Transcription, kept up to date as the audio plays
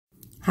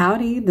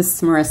Howdy, this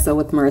is Marissa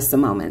with Marisa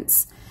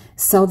Moments.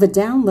 So the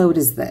download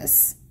is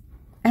this.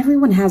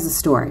 Everyone has a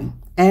story.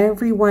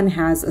 Everyone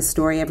has a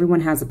story.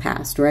 Everyone has a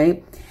past,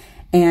 right?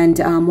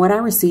 And what I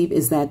receive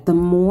is that the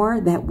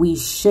more that we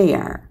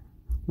share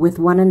with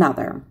one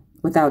another,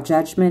 without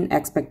judgment,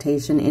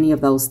 expectation, any of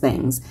those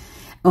things,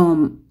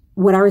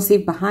 what I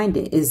receive behind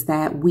it is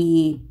that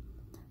we,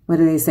 what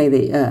do they say?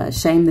 They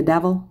shame the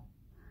devil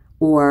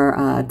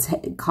or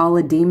call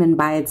a demon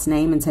by its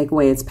name and take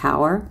away its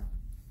power.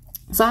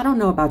 So I don't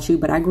know about you,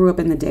 but I grew up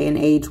in the day and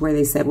age where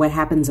they said what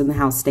happens in the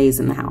house stays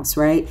in the house,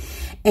 right?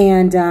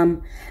 And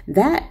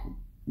that,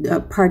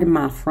 pardon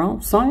my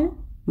français,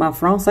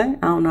 I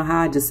don't know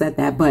how I just said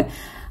that, but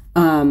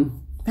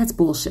that's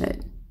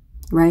bullshit,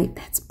 right?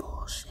 That's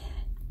bullshit.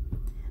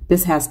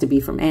 This has to be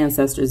from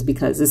ancestors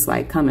because it's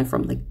like coming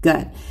from the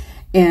gut.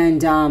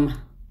 And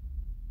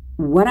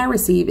what I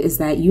receive is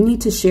that you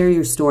need to share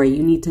your story.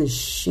 You need to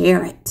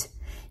share it.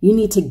 You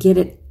need to get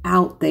it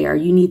out there.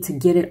 You need to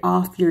get it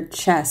off your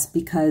chest,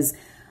 because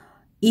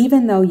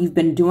even though you've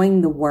been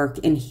doing the work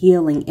and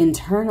healing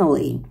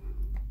internally,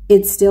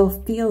 it still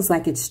feels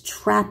like it's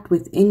trapped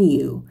within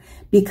you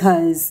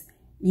because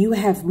you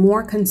have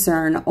more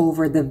concern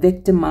over the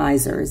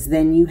victimizers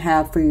than you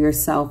have for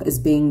yourself as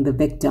being the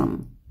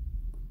victim.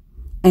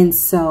 And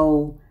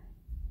so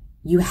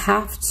you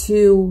have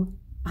to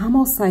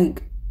almost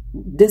like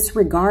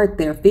disregard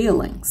their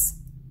feelings.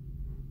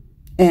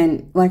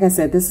 And like I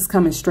said, this is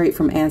coming straight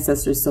from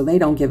ancestors, so they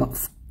don't give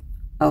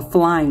a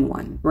flying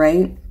one,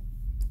 right?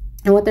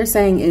 And what they're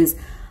saying is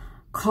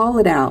call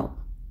it out.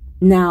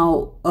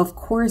 Now, of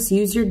course,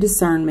 use your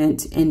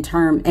discernment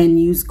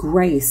and use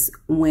grace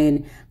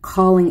when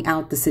calling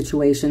out the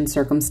situation,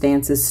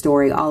 circumstances,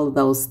 story, all of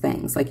those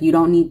things. Like, you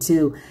don't need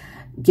to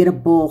get a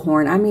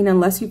bullhorn. I mean,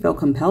 unless you feel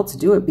compelled to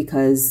do it,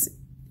 because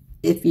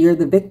if you're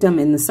the victim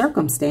in the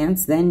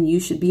circumstance, then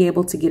you should be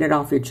able to get it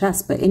off your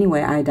chest. But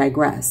anyway, I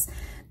digress.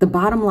 The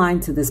bottom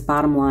line to this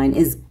bottom line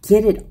is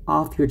get it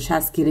off your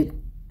chest, get it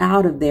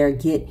out of there,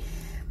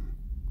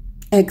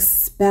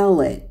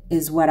 expel it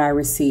is what I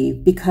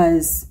receive.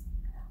 Because,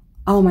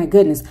 oh my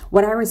goodness,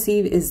 what I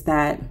receive is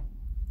that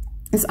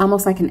it's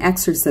almost like an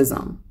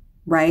exorcism,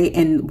 right?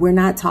 And we're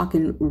not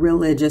talking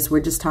religious. We're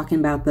just talking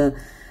about the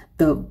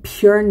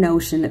pure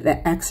notion of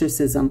the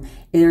exorcism.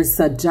 There's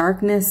a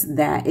darkness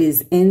that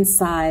is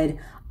inside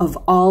of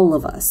all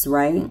of us,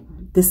 right?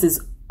 This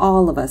is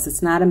all of us.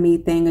 It's not a me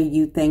thing, a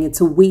you thing. It's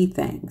a we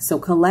thing. So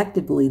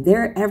collectively,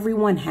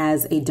 everyone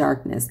has a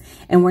darkness.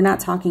 And we're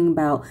not talking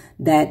about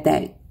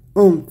that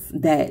oomph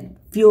that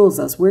fuels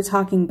us. We're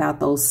talking about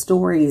those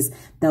stories,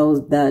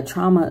 the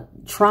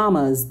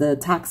traumas, the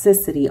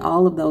toxicity,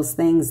 all of those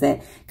things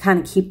that kind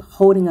of keep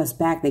holding us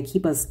back. They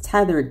keep us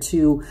tethered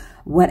to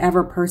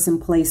whatever person,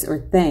 place, or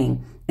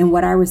thing. And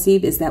what I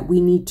receive is that we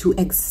need to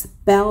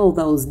expel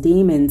those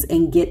demons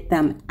and get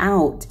them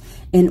out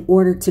in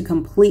order to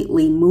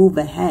completely move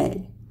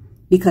ahead.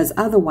 Because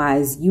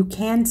otherwise, you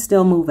can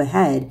still move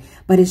ahead,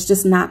 but it's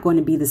just not going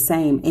to be the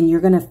same. And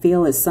you're going to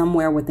feel it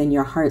somewhere within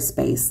your heart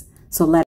space. So let